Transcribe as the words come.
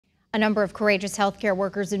A number of courageous healthcare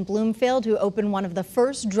workers in Bloomfield who opened one of the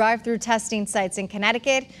first drive-through testing sites in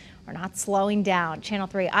Connecticut are not slowing down. Channel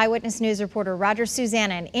 3 Eyewitness News reporter Roger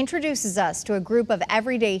Susannon introduces us to a group of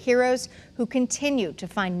everyday heroes who continue to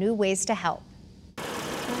find new ways to help.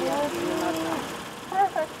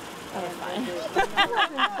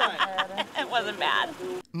 It wasn't bad.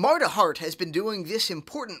 Marta Hart has been doing this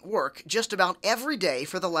important work just about every day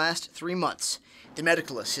for the last 3 months. The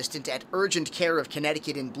medical assistant at Urgent Care of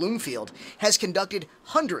Connecticut in Bloomfield has conducted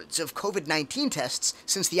hundreds of COVID-19 tests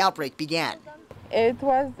since the outbreak began. It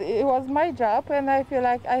was my job, and I feel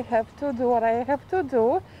like I have to do what I have to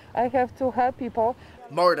do. I have to help people.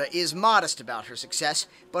 Marta is modest about her success,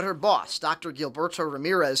 but her boss, Dr. Gilberto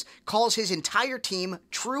Ramirez, calls his entire team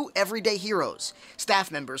true everyday heroes.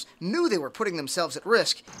 Staff members knew they were putting themselves at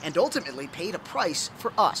risk and ultimately paid a price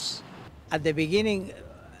for us. At the beginning,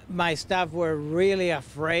 my staff were really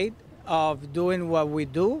afraid of doing what we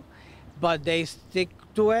do, but they stick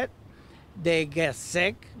to it. They get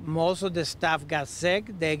sick. Most of the staff got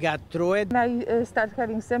sick. They got through it. When I started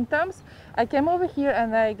having symptoms, I came over here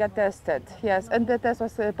and I got tested, yes, and the test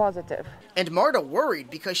was positive. And Marta worried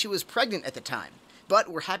because she was pregnant at the time. But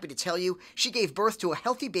we're happy to tell you she gave birth to a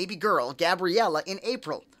healthy baby girl, Gabriella, in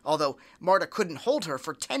April. Although Marta couldn't hold her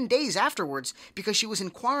for 10 days afterwards because she was in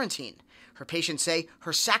quarantine. Her patients say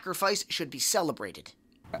her sacrifice should be celebrated.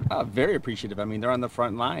 Very appreciative. I mean, they're on the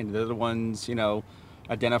front line. They're the ones,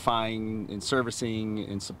 identifying and servicing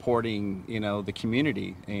and supporting, the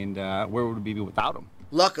community. And where would we be without them?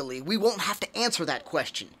 Luckily, we won't have to answer that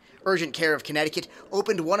question. Urgent Care of Connecticut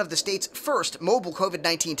opened one of the state's first mobile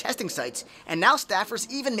COVID-19 testing sites, and now staffers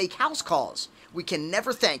even make house calls. We can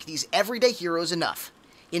never thank these everyday heroes enough.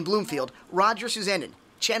 In Bloomfield, Roger Susannon,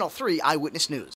 Channel 3 Eyewitness News.